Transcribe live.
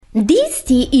This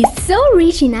tea is so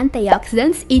rich in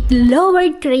antioxidants, it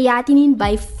lowered creatinine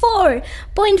by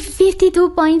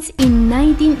 4.52 points in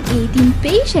 1918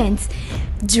 patients.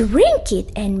 Drink it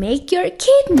and make your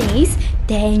kidneys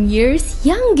 10 years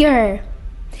younger.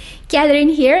 Catherine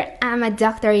here, I'm a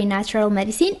doctor in natural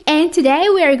medicine, and today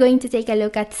we are going to take a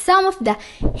look at some of the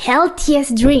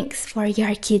healthiest drinks for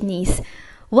your kidneys.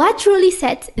 What truly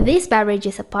sets these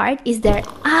beverages apart is their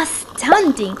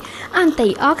astounding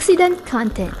antioxidant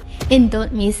content. And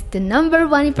don't miss the number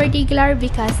one in particular,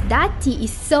 because that tea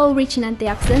is so rich in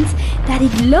antioxidants that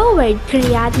it lowered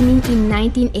creatinine in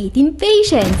 1918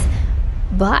 patients.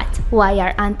 But why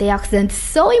are antioxidants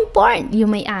so important, you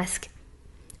may ask?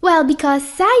 Well, because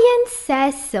science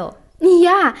says so.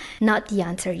 Yeah, not the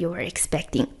answer you were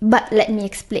expecting, but let me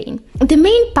explain. The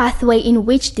main pathway in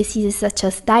which diseases such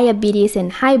as diabetes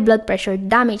and high blood pressure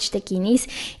damage the kidneys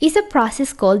is a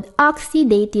process called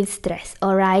oxidative stress,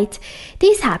 alright?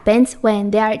 This happens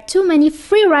when there are too many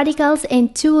free radicals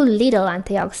and too little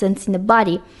antioxidants in the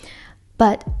body.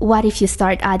 But what if you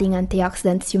start adding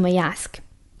antioxidants, you may ask?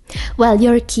 Well,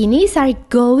 your kidneys are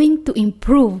going to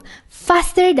improve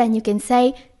faster than you can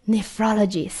say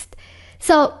nephrologist.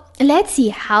 So let's see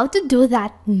how to do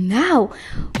that now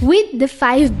with the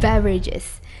 5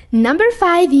 beverages. Number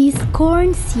 5 is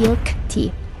corn silk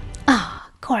tea.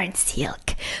 Corn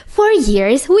silk. For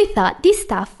years, we thought this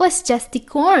stuff was just the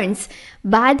corn's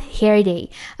bad hair day,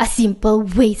 a simple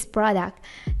waste product.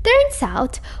 Turns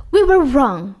out we were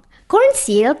wrong. Corn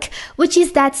silk, which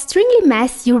is that stringy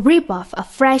mess you rip off a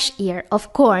fresh ear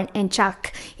of corn and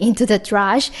chuck into the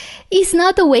trash, is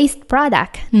not a waste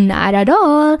product. Not at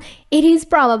all. It is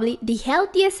probably the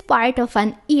healthiest part of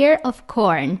an ear of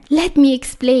corn. Let me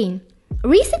explain.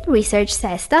 Recent research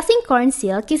says tossing corn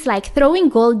silk is like throwing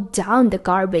gold down the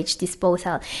garbage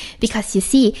disposal, because you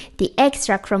see, the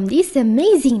extract from this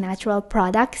amazing natural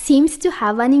product seems to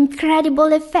have an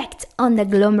incredible effect on the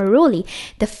glomeruli,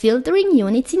 the filtering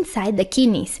units inside the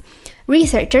kidneys.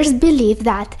 Researchers believe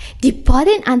that the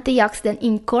potent antioxidant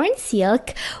in corn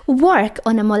silk work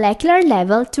on a molecular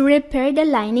level to repair the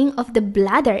lining of the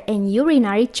bladder and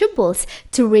urinary tubules,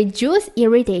 to reduce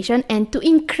irritation and to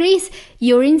increase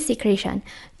urine secretion.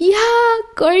 Yeah,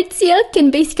 corn silk can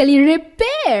basically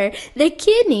repair the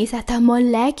kidneys at a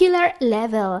molecular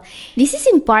level. This is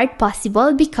in part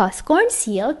possible because corn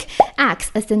silk acts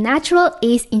as the natural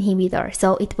ACE inhibitor,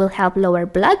 so it will help lower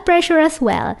blood pressure as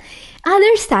well.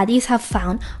 Other studies have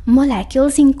found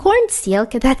molecules in corn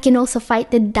silk that can also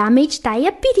fight the damage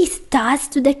diabetes does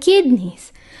to the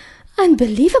kidneys.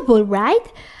 Unbelievable, right?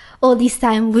 All this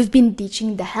time we've been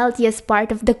ditching the healthiest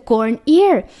part of the corn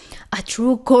ear, a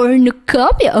true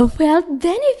cornucopia of health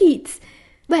benefits.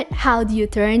 But how do you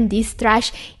turn this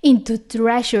trash into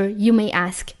treasure, you may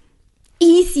ask?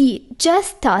 Easy!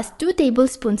 Just toss 2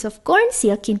 tablespoons of corn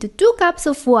silk into 2 cups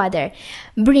of water.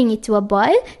 Bring it to a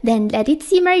boil, then let it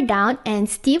simmer down and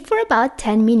steep for about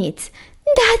 10 minutes.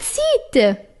 That's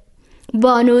it!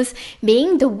 Bonus,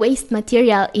 being the waste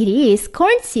material it is,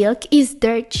 corn silk is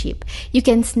dirt cheap. You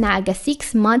can snag a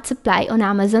 6-month supply on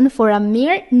Amazon for a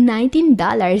mere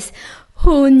 $19.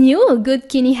 Who knew good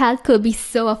kidney health could be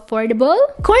so affordable?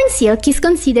 Corn silk is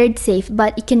considered safe,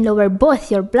 but it can lower both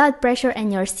your blood pressure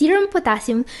and your serum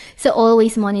potassium, so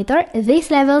always monitor these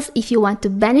levels if you want to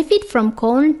benefit from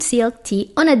corn silk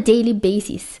tea on a daily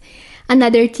basis.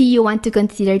 Another tea you want to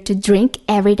consider to drink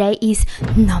every day is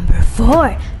number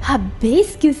 4,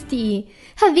 hibiscus tea.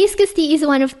 Hibiscus tea is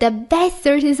one of the best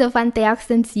sources of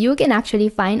antioxidants you can actually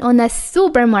find on the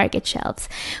supermarket shelves,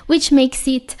 which makes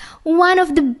it one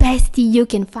of the best tea you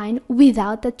can find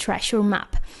without a treasure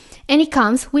map. And it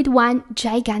comes with one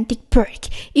gigantic perk.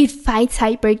 It fights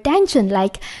hypertension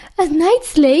like a knight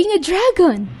slaying a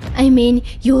dragon. I mean,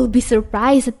 you will be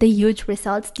surprised at the huge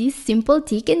results this simple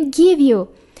tea can give you.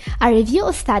 A review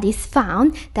of studies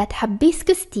found that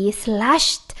hibiscus tea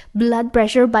slashed blood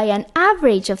pressure by an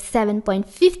average of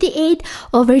 7.58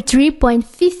 over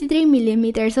 3.53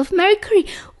 millimeters of mercury,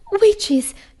 which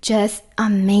is just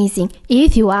amazing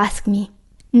if you ask me.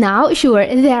 Now, sure,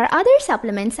 there are other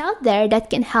supplements out there that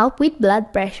can help with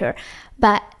blood pressure,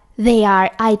 but they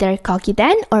are either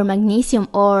CoQ10 or magnesium,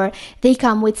 or they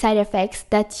come with side effects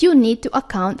that you need to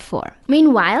account for.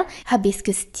 Meanwhile,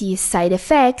 hibiscus tea's side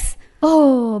effects,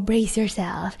 oh, brace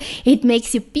yourself. It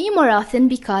makes you pee more often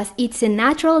because it's a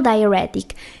natural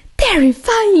diuretic.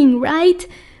 Terrifying, right?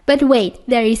 But wait,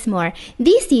 there is more.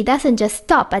 This tea doesn't just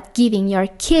stop at giving your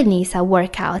kidneys a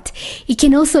workout. It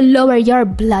can also lower your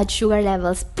blood sugar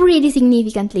levels pretty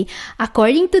significantly,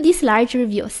 according to this large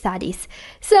review of studies.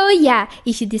 So yeah,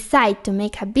 if you decide to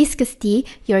make hibiscus tea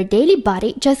your daily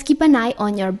body, just keep an eye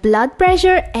on your blood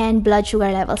pressure and blood sugar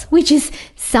levels, which is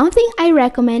something I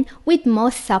recommend with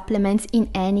most supplements in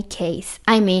any case.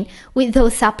 I mean, with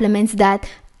those supplements that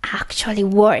actually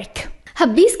work.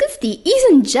 Hibiscus tea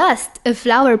isn't just a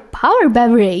flower power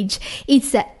beverage,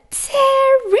 it's a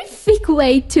terrific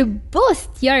way to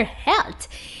boost your health.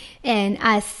 And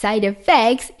as side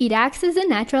effects, it acts as a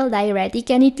natural diuretic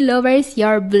and it lowers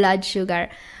your blood sugar.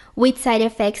 With side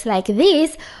effects like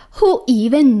this, who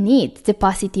even needs the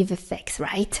positive effects,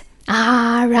 right?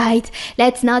 Right,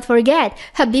 let's not forget,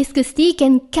 hibiscus tea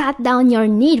can cut down your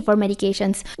need for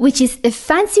medications, which is a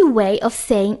fancy way of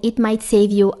saying it might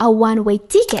save you a one-way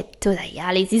ticket to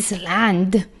dialysis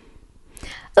land.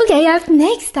 Okay, up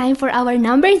next, time for our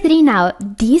number 3 now.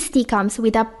 This tea comes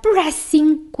with a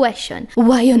pressing question.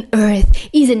 Why on earth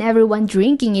isn't everyone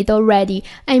drinking it already?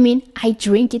 I mean, I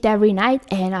drink it every night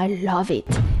and I love it.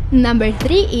 Number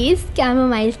 3 is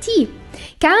chamomile tea.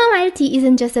 Chamomile tea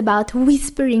isn't just about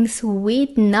whispering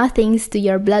sweet nothings to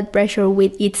your blood pressure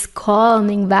with its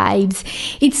calming vibes.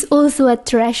 It's also a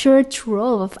treasure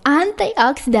trove of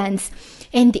antioxidants.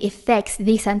 And the effects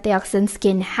these antioxidants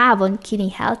can have on kidney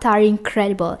health are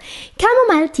incredible.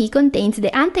 Chamomile tea contains the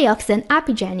antioxidant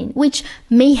apigenin, which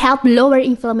may help lower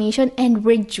inflammation and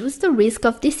reduce the risk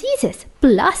of diseases.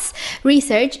 Plus,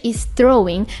 research is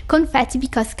throwing confetti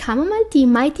because chamomile tea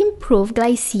might improve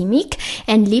glycemic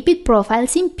and lipid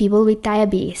profiles in people with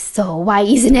diabetes. So why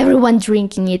isn't everyone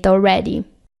drinking it already?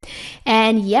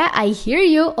 And yeah, I hear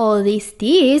you, all these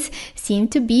teas seem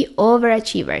to be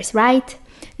overachievers, right?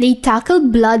 They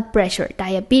tackle blood pressure,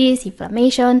 diabetes,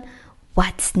 inflammation.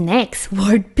 What's next?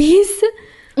 World peace?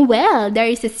 Well, there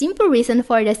is a simple reason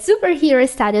for the superhero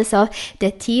status of the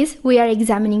teas we are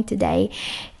examining today.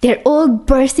 They're all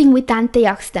bursting with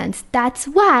antioxidants. That's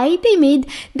why they made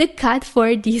the cut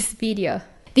for this video.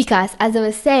 Because, as I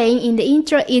was saying in the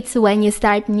intro, it's when you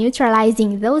start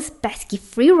neutralizing those pesky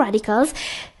free radicals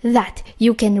that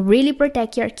you can really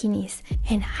protect your kidneys.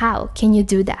 And how can you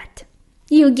do that?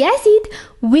 You guess it,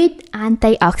 with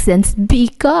antioxidants,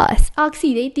 because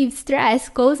oxidative stress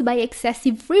caused by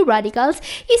excessive free radicals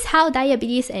is how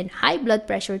diabetes and high blood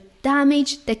pressure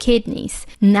damage the kidneys.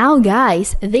 Now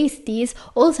guys, these teas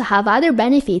also have other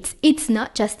benefits. It's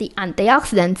not just the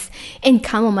antioxidants. And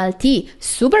chamomile tea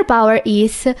superpower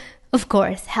is, of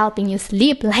course, helping you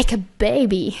sleep like a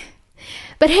baby.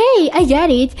 But hey, I get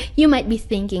it. You might be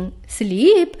thinking,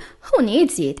 sleep? Who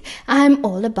needs it? I'm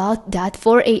all about that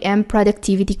 4 a.m.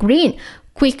 productivity green.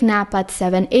 Quick nap at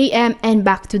 7 a.m. and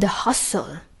back to the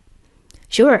hustle.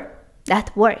 Sure,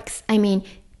 that works. I mean,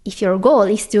 if your goal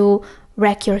is to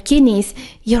wreck your kidneys,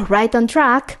 you're right on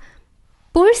track.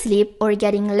 Poor sleep or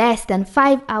getting less than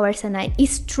 5 hours a night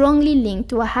is strongly linked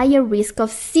to a higher risk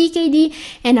of CKD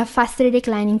and a faster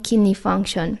decline in kidney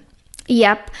function.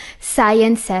 Yep,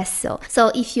 science says so.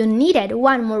 So if you needed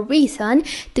one more reason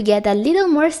to get a little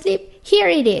more sleep, here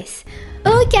it is.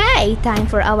 Okay, time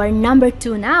for our number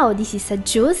 2 now. This is a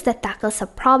juice that tackles a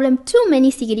problem too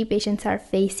many CKD patients are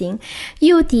facing.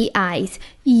 UTIs.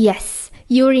 Yes,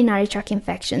 urinary tract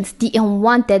infections, the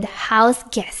unwanted house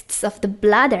guests of the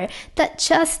bladder that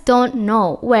just don't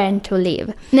know when to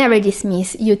live. Never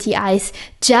dismiss UTIs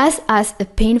just as a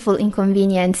painful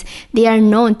inconvenience. They are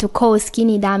known to cause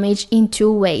kidney damage in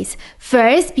 2 ways.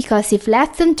 First, because if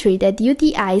left untreated,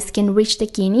 UTIs can reach the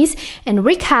kidneys and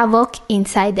wreak havoc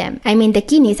inside them. I mean, the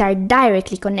kidneys are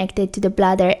directly connected to the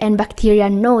bladder and bacteria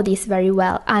know this very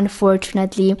well,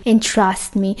 unfortunately. And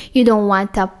trust me, you don't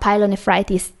want a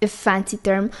pyelonephritis, a fancy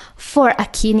term for a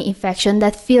kidney infection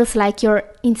that feels like your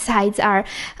insides are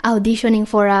auditioning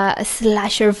for a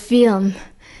slasher film.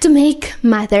 To make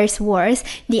matters worse,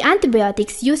 the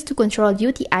antibiotics used to control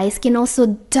UTIs can also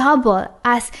double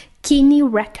as kidney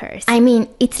wreckers. I mean,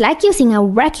 it's like using a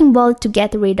wrecking ball to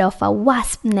get rid of a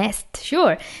wasp nest.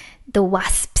 Sure, the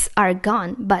wasps are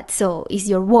gone, but so is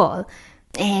your wall.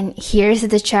 And here's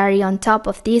the cherry on top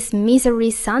of this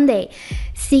misery sundae.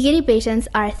 CKD patients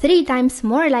are 3 times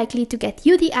more likely to get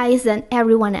UTIs than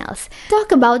everyone else.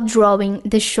 Talk about drawing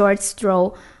the short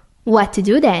straw. What to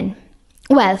do then?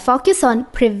 Well, focus on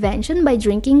prevention by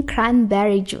drinking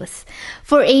cranberry juice.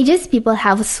 For ages, people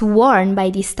have sworn by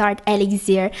the start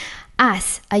elixir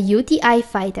as a UTI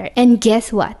fighter. And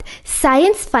guess what?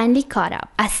 Science finally caught up.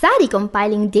 A study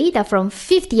compiling data from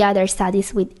 50 other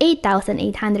studies with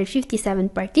 8,857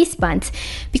 participants,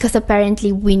 because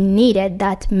apparently we needed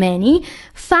that many,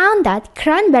 found that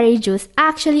cranberry juice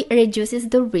actually reduces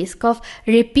the risk of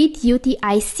repeat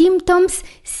UTI symptoms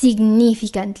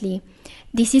significantly.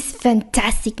 This is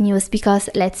fantastic news because,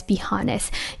 let's be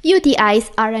honest,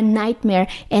 UTIs are a nightmare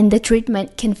and the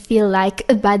treatment can feel like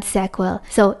a bad sequel.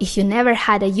 So if you never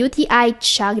had a UTI,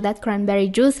 chug that cranberry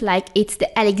juice like it's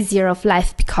the elixir of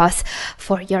life, because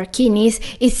for your kidneys,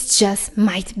 it just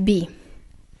might be.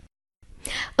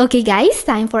 Okay guys,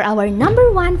 time for our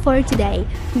number one for today.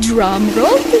 Drum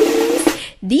roll please!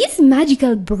 This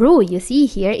magical brew you see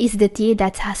here is the tea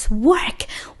that has worked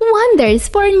wonders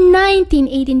for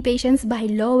 1918 patients by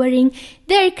lowering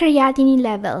their creatinine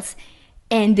levels.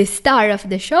 And the star of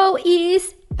the show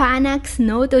is Panax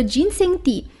Noto Ginseng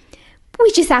Tea,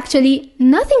 which is actually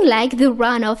nothing like the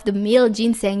run-of-the-mill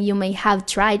ginseng you may have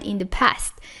tried in the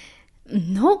past.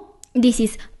 No, this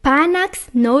is Panax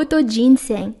Noto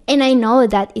Ginseng, and I know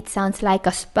that it sounds like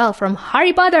a spell from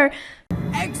Harry Potter.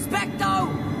 Expecto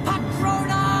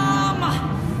Patronum!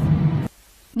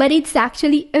 But it's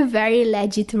actually a very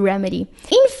legit remedy.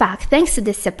 In fact, thanks to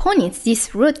the saponins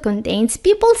this root contains,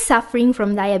 people suffering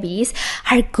from diabetes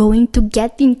are going to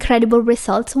get incredible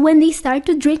results when they start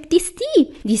to drink this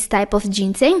tea. This type of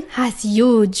ginseng has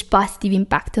huge positive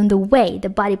impact on the way the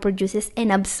body produces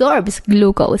and absorbs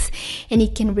glucose, and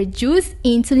it can reduce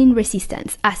insulin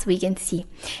resistance, as we can see.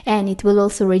 And it will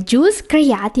also reduce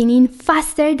creatinine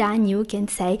faster than you can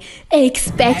say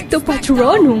expecto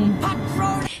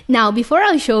patronum. Now, before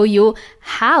I show you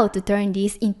how to turn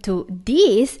this into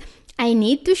this, I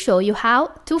need to show you how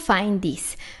to find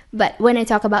this. But when I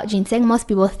talk about ginseng, most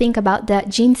people think about the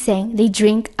ginseng they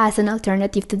drink as an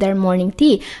alternative to their morning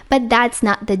tea. But that's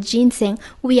not the ginseng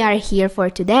we are here for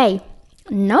today.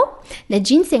 No, the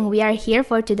ginseng we are here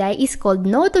for today is called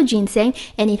Noto ginseng,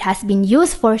 and it has been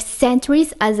used for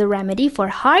centuries as a remedy for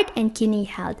heart and kidney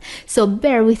health. So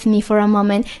bear with me for a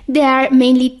moment. There are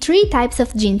mainly 3 types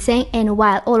of ginseng, and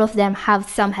while all of them have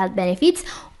some health benefits,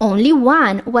 only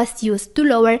one was used to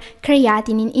lower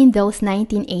creatinine in those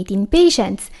 1918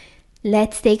 patients.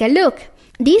 Let's take a look.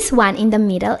 This one in the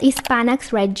middle is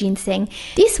Panax Red Ginseng.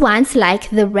 This one's like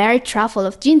the rare truffle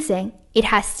of ginseng. It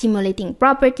has stimulating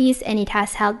properties and it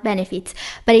has health benefits,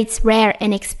 but it's rare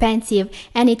and expensive,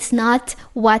 and it's not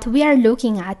what we are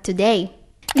looking at today.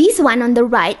 This one on the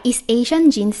right is Asian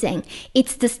ginseng.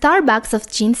 It's the Starbucks of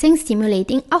ginseng,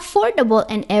 stimulating, affordable,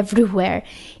 and everywhere.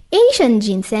 Asian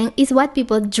ginseng is what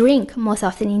people drink most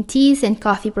often in teas and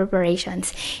coffee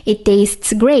preparations. It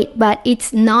tastes great, but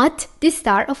it's not the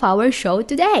star of our show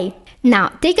today. Now,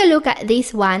 take a look at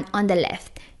this one on the left.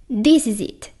 This is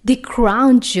it, the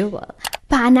crown jewel,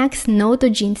 Panax Noto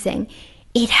Ginseng.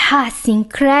 It has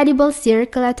incredible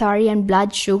circulatory and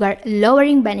blood sugar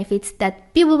lowering benefits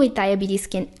that people with diabetes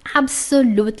can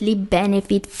absolutely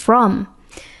benefit from.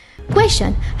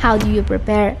 Question: how do you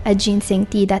prepare a ginseng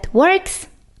tea that works?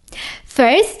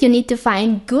 First, you need to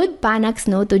find good Panax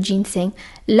Noto ginseng.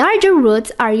 Larger roots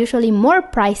are usually more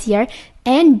pricier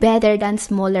and better than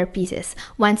smaller pieces.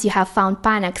 Once you have found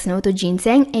Panax Noto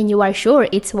ginseng and you are sure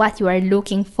it's what you are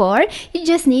looking for, you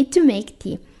just need to make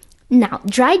tea. Now,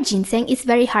 dried ginseng is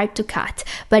very hard to cut,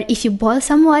 but if you boil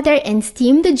some water and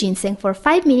steam the ginseng for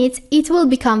 5 minutes, it will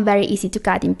become very easy to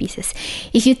cut in pieces.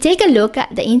 If you take a look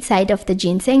at the inside of the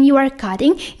ginseng you are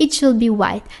cutting, it should be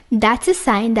white. That's a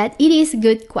sign that it is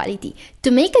good quality. To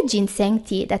make a ginseng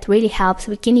tea that really helps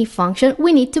with kidney function,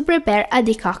 we need to prepare a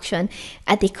decoction.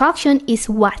 A decoction is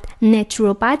what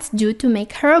naturopaths do to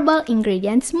make herbal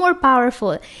ingredients more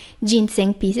powerful.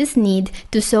 Ginseng pieces need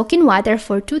to soak in water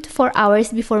for 2 to 4 hours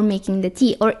before making the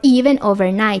tea, or even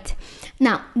overnight.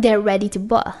 Now, they're ready to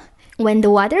boil. When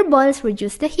the water boils,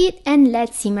 reduce the heat and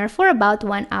let simmer for about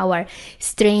 1 hour.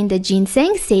 Strain the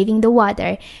ginseng, saving the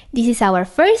water. This is our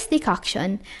first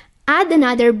decoction. Add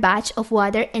another batch of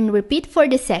water and repeat for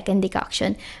the second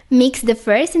decoction. Mix the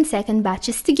first and second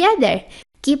batches together.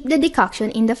 Keep the decoction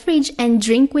in the fridge and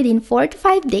drink within 4 to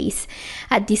 5 days.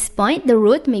 At this point, the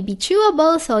root may be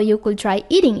chewable, so you could try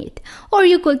eating it, or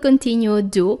you could continue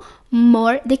do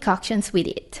more decoctions with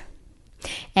it.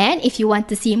 And if you want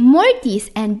to see more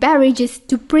teas and beverages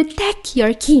to protect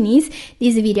your kidneys,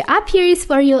 this video up here is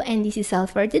for you, and this is all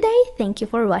for today. Thank you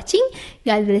for watching.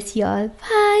 God bless you all.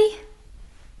 Bye!